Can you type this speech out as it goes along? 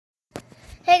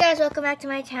Hey guys, welcome back to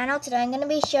my channel. Today I'm going to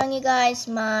be showing you guys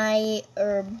my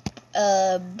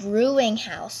brewing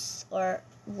house, or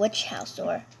witch house,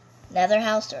 or nether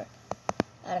house, or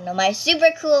I don't know, my super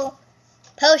cool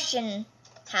potion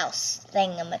house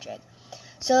thingamajig.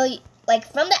 So, like,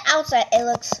 from the outside, it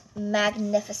looks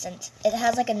magnificent. It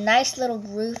has like a nice little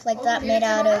roof like that made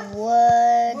out of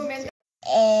wood.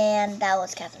 And that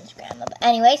was Catherine's grandma. But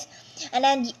anyways, and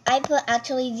then I put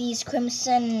actually these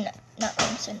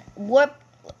warp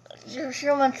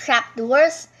trap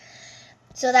doors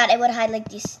so that it would hide like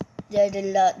these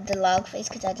the log face,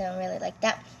 because I didn't really like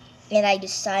that. And I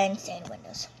just sand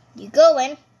windows. You go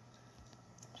in,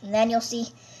 and then you'll see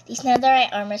these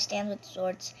netherite armor stands with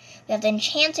swords. We have the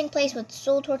enchanting place with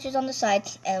soul torches on the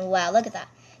sides, and wow, look at that,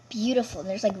 beautiful. And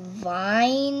there's like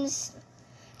vines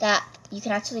that you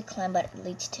can actually climb, but it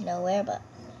leads to nowhere. But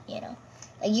you know,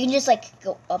 like you can just like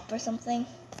go up or something.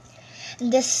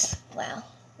 And this, wow,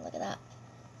 look at that,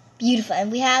 beautiful.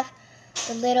 And we have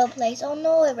the little place. Oh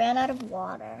no, it ran out of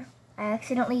water. I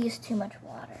accidentally used too much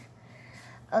water.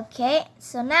 Okay,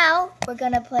 so now we're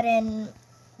gonna put in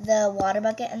the water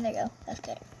bucket, and there you go. That's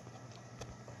good.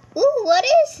 Ooh, what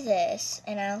is this?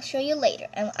 And I'll show you later.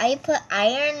 And I put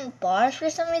iron bars for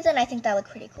some reason. I think that looked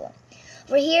pretty cool.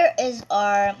 Over here is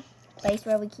our place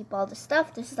where we keep all the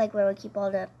stuff. This is like where we keep all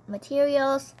the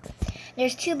materials.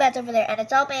 There's two beds over there, and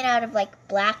it's all made out of like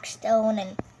black stone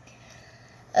and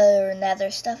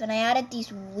nether stuff. And I added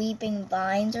these weeping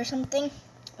vines or something.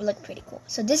 It looked pretty cool.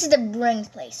 So this is the brewing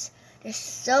place. There's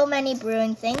so many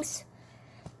brewing things,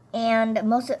 and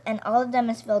all of them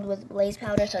is filled with blaze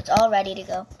powder, so it's all ready to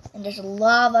go. And there's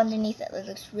lava underneath it. It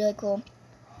looks really cool.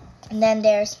 And then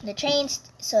there's the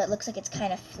chains, so it looks like it's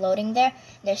kind of floating there.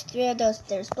 There's three of those.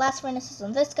 There's blast furnaces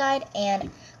on this side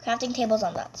and crafting tables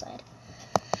on that side.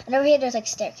 And over here there's like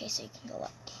staircase, so you can go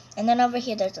up. And then over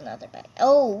here there's another bed.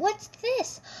 Oh, what's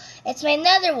this? It's my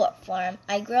netherwort farm.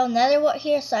 I grow netherwort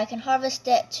here so I can harvest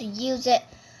it to use it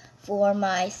for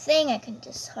my thing. I can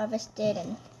just harvest it,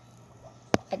 and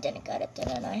I didn't get it,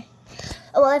 didn't I?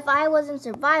 Oh, well, if I was in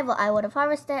survival, I would have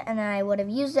harvested it, and then I would have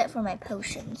used it for my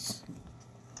potions.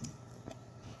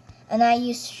 And I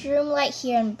use shroomlight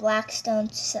here and blackstone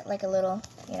to set like a little,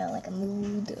 you know, like a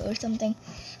mood or something.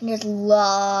 And there's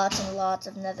lots and lots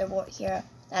of netherwort here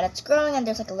that it's growing, and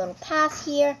there's like a little path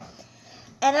here.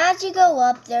 And as you go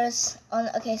up,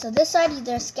 okay, so this side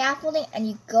there's scaffolding, and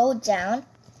you go down.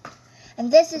 And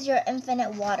this is your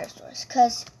infinite water source,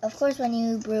 because of course when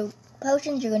you brew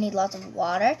potions, you're gonna need lots of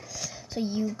water. So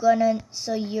you're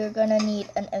gonna need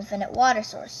an infinite water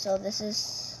source. So this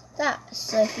is that.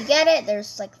 So if you get it,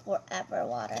 there's like forever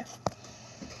water.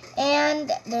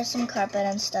 And there's some carpet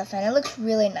and stuff, and it looks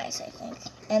really nice, I think.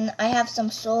 And I have some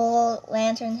soul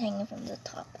lanterns hanging from the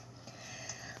top.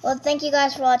 Well, thank you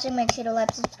guys for watching. Make sure to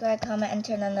like, subscribe, comment, and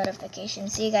turn on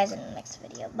notifications. See you guys in the next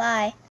video. Bye.